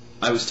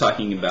I was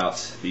talking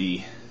about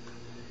the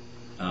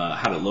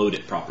how to load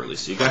it properly.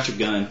 So you got your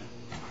gun.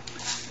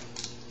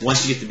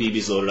 Once you get the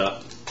BBs loaded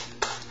up,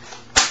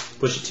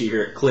 push it to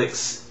here, it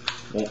clicks,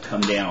 won't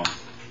come down.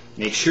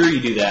 Make sure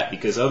you do that,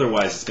 because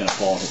otherwise it's going to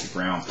fall and hit the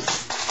ground,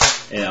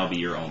 and that'll be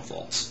your own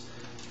faults.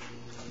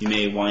 You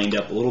may wind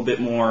up a little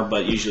bit more,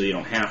 but usually you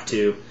don't have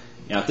to.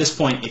 Now at this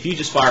point, if you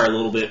just fire a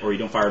little bit or you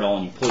don't fire at all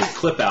and you pull your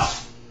clip out,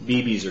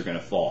 BBs are going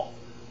to fall.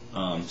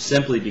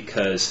 Simply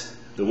because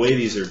the way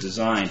these are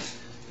designed,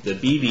 the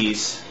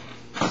BBs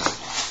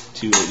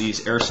to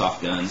these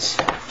airsoft guns,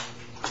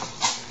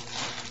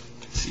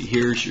 see,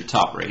 here's your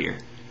top right here.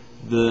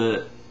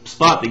 The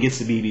spot that gets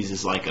the BBs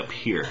is like up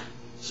here.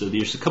 So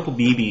there's a couple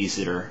BBs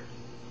that are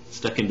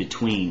stuck in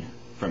between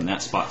from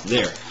that spot to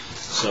there.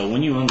 So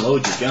when you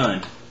unload your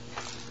gun,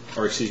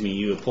 or excuse me,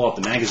 you pull out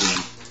the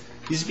magazine,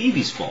 these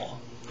BBs fall.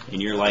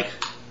 And you're like,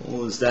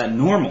 well, is that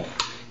normal?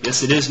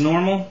 Yes, it is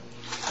normal.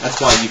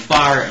 That's why you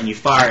fire and you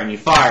fire and you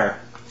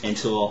fire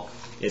until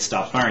it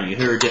stops firing. You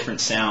hear a different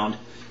sound.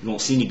 You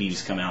won't see any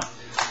BBs come out.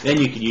 Then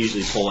you can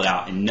usually pull it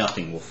out and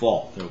nothing will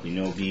fall. There will be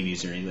no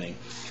BBs or anything.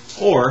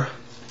 Or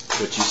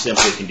what you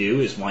simply can do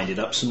is wind it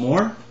up some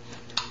more.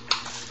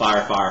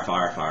 Fire, fire,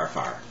 fire, fire,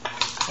 fire.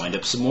 Wind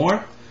up some more.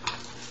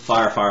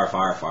 Fire, fire,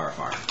 fire, fire,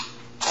 fire.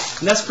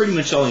 And that's pretty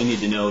much all you need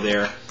to know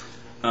there.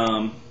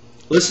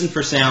 Listen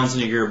for sounds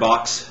in a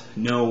gearbox.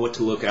 Know what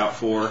to look out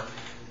for.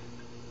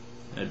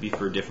 That'd be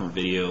for a different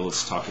video.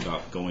 Let's talk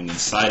about going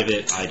inside of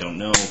it. I don't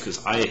know,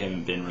 because I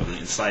haven't been really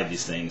inside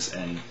these things.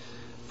 And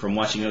from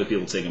watching other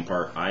people take them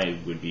apart, I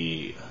would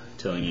be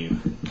telling you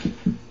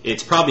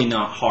it's probably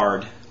not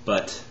hard,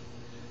 but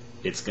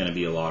it's going to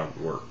be a lot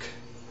of work.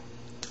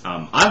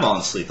 I've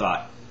honestly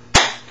thought,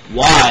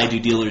 why do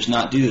dealers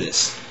not do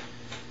this?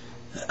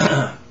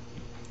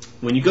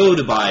 When you go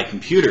to buy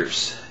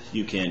computers,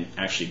 you can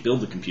actually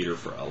build the computer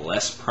for a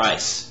less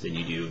price than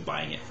you do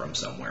buying it from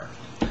somewhere.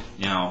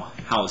 Now,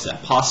 how is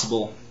that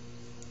possible?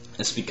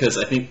 It's because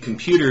I think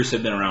computers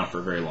have been around for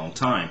a very long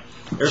time.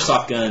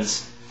 Airsoft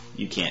guns,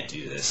 you can't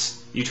do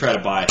this. You try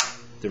to buy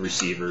the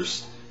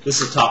receivers.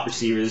 This is the top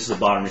receiver, this is the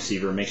bottom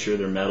receiver. Make sure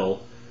they're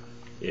metal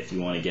if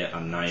you want to get a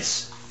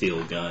nice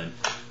feel gun.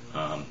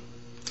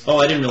 Oh,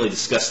 I didn't really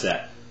discuss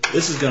that.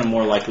 This is going to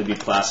more likely be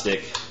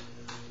plastic.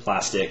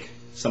 plastic,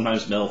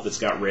 sometimes metal if it's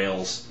got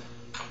rails,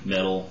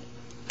 metal,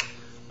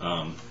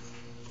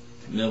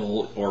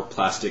 metal or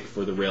plastic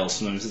for the rails,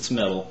 sometimes it's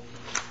metal,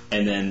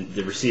 and then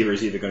the receiver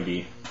is either going to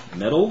be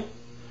metal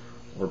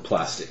or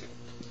plastic.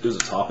 There's a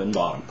top and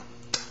bottom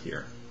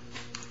here.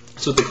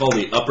 It's what they call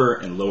the upper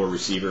and lower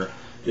receiver.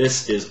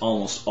 This is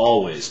almost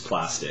always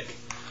plastic.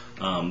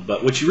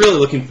 But what you're really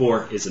looking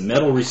for is a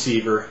metal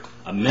receiver,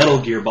 a metal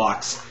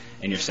gearbox,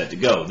 and you're set to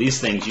go. These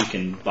things you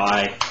can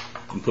buy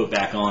and put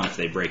back on if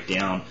they break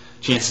down.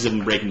 Chances of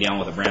them breaking down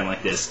with a brand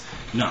like this,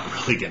 not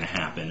really going to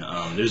happen.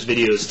 There's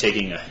videos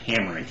taking a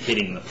hammer and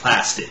hitting the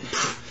plastic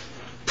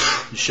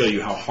to show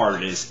you how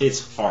hard it is.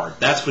 It's hard.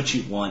 That's what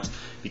you want,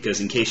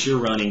 because in case you're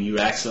running, you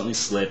accidentally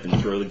slip and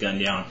throw the gun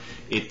down,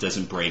 it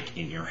doesn't break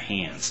in your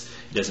hands.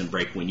 It doesn't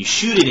break when you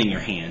shoot it in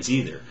your hands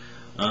either.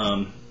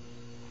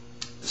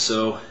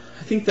 So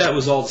I think that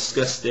was all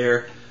discussed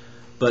there.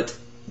 But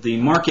the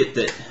market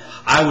that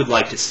I would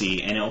like to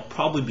see, and it'll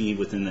probably be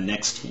within the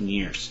next 10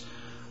 years,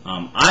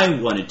 I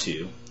wanted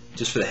to,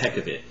 just for the heck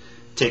of it,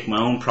 take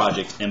my own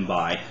project and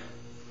buy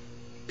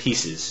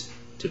pieces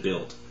to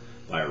build.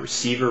 Buy a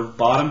receiver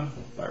bottom,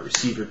 buy a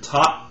receiver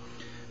top,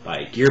 buy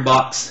a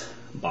gearbox,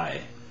 buy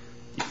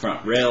the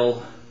front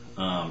rail,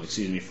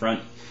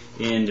 front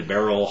end,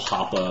 barrel,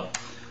 hop up.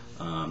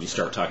 You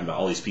start talking about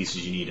all these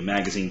pieces you need: a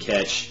magazine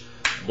catch,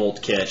 a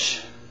bolt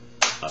catch,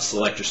 a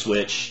selector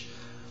switch,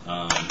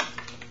 a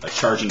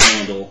charging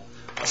handle,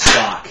 a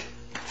stock.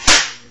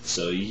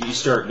 So you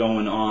start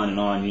going on and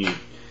on. You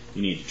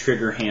need a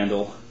trigger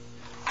handle.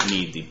 You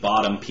need the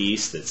bottom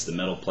piece, that's the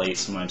metal plate,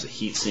 sometimes a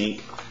heat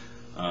sink.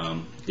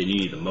 Then you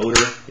need the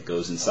motor that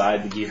goes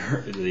inside the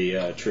gear,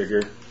 the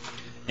trigger.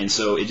 And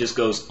so it just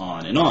goes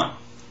on and on.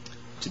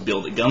 To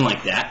build a gun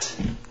like that,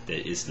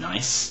 that is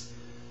nice,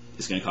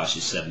 is going to cost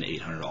you $700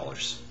 to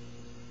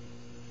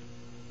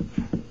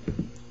 $800.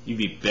 You'd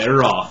be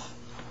better off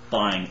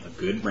buying a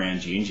good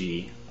brand,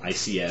 G&G,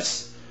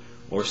 ICS,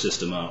 or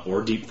Systema,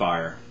 or Deep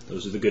Fire.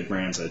 Those are the good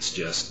brands I'd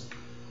suggest.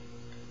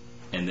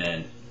 And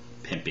then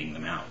pimping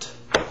them out.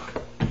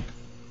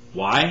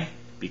 Why?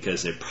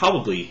 Because they're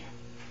probably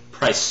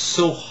priced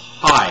so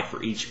high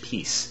for each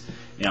piece.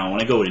 Now,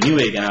 when I go to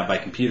Newegg and I buy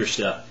computer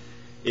stuff,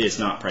 it is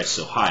not priced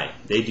so high.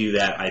 They do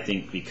that, I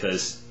think,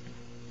 because,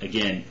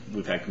 again,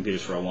 we've had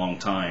computers for a long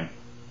time.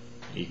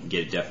 You can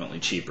get it definitely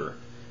cheaper.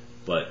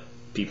 But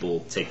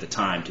people take the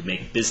time to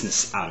make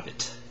business out of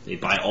it. They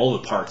buy all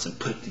the parts and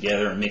put it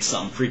together and make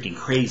something freaking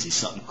crazy,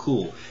 something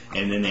cool.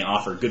 And then they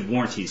offer good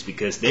warranties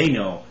because they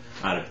know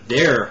out of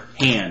their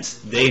hands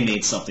they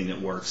made something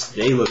that works.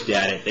 They looked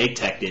at it, they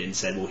teched it, and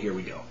said, well, here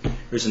we go.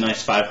 Here's a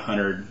nice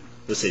 500,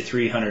 let's say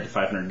 300 to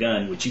 500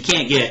 gun, which you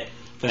can't get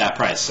for that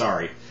price,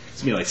 sorry.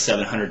 It's going to be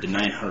like $700 to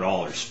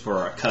 $900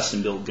 for a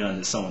custom-built gun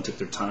that someone took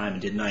their time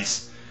and did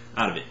nice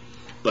out of it.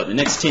 But the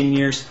next 10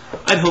 years,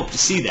 I'd hope to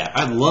see that.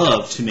 I'd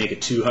love to make a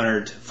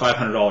 $200 to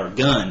 $500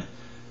 gun,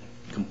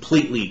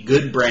 completely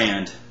good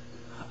brand,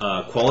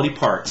 quality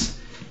parts,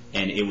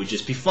 and it would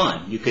just be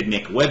fun. You could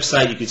make a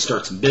website, you could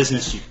start some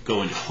business, you could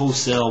go into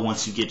wholesale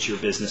once you get your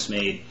business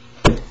made.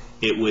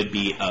 It would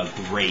be a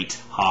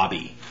great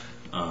hobby.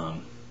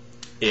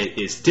 It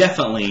is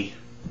definitely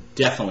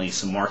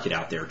some market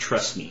out there,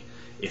 trust me.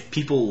 If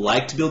people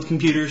like to build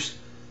computers,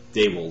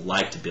 they will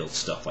like to build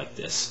stuff like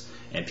this.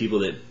 And people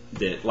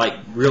that like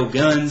real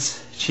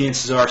guns,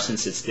 chances are,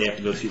 since they have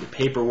to go through the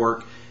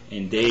paperwork,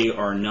 and they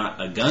are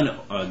not a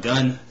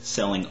gun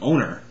selling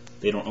owner,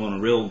 they don't own a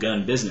real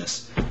gun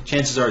business,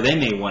 chances are they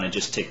may want to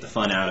just take the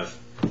fun out of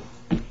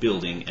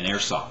building an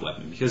airsoft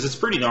weapon, because it's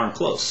pretty darn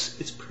close.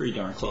 It's pretty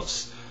darn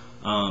close.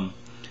 I've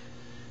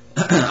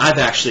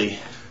actually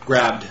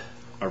grabbed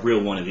a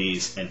real one of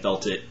these and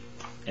felt it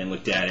and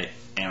looked at it,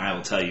 and I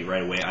will tell you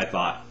right away, I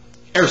thought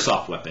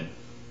airsoft weapon,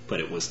 but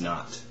it was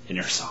not an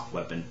airsoft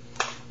weapon,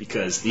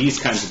 because these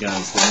kinds of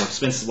guns, the more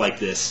expensive like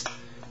this,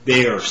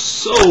 they are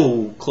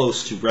so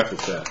close to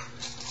replica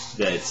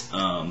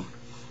that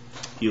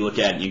you look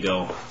at it and you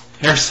go,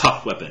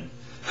 airsoft weapon.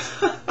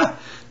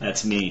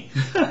 That's me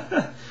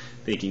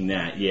thinking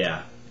that,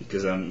 yeah,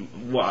 because I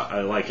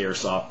like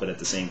airsoft, but at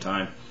the same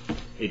time,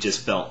 it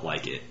just felt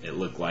like it. It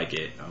looked like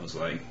it. I was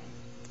like,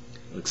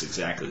 it looks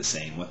exactly the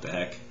same. What the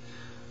heck?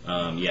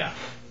 Yeah.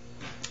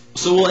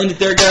 So we'll end it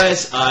there,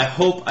 guys. I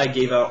hope I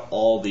gave out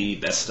all the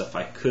best stuff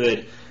I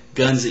could.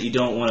 Guns that you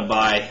don't want to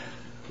buy.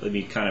 Let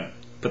me kind of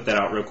put that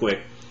out real quick.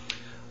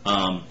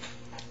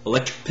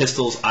 Electric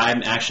pistols,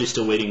 I'm actually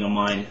still waiting on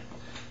mine.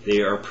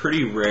 They are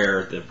pretty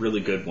rare. The really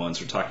good ones,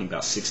 we're talking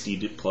about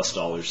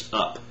 $60+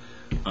 up.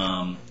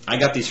 I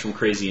got these from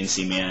Crazy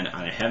NC Man, and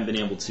I haven't been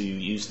able to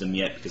use them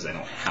yet because I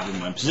don't have them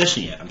in my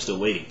possession yet. I'm still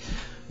waiting.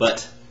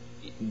 But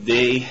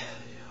they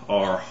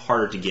are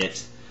harder to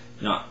get,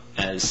 not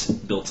as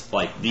built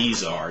like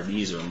these are.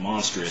 These are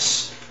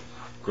monstrous.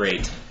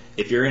 Great.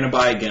 If you're going to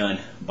buy a gun,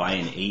 buy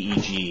an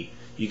AEG.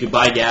 You could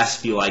buy gas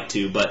if you like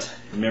to, but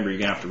remember, you're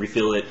going to have to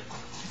refill it.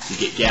 You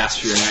get gas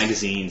for your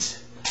magazines.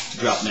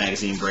 Drop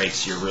magazine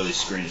breaks, you're really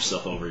screwing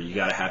yourself over. You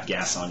got to have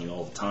gas on you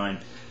all the time.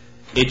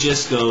 It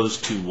just goes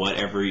to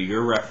whatever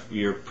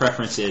your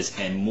preference is,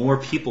 and more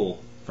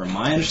people from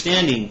my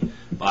understanding,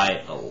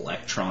 buy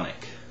electronic.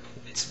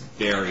 It's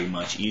very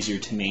much easier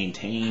to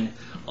maintain,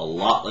 a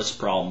lot less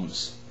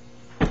problems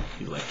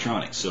with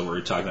electronics. So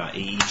we're talking about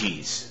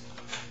AEGs.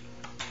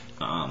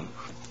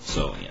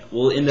 So yeah,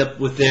 we'll end up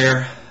with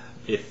there.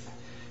 If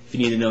you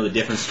need to know the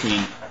difference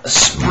between a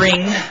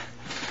spring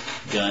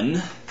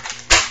gun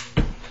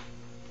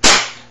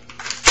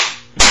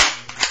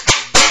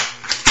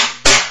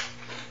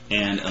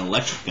and an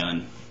electric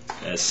gun,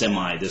 as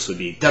semi, this would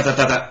be da da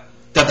da da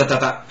da da da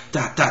da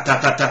da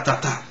da da da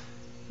da da.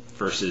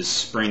 Versus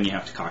spring, you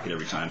have to cock it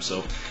every time. So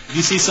if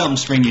you see something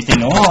spring, you think,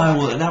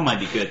 oh, that might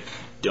be good.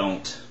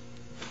 Don't.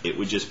 It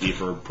would just be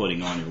for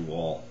putting on your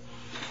wall,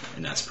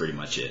 and that's pretty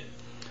much it.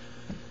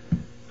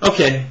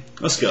 Okay,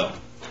 let's go.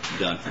 I'm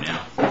done for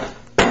now.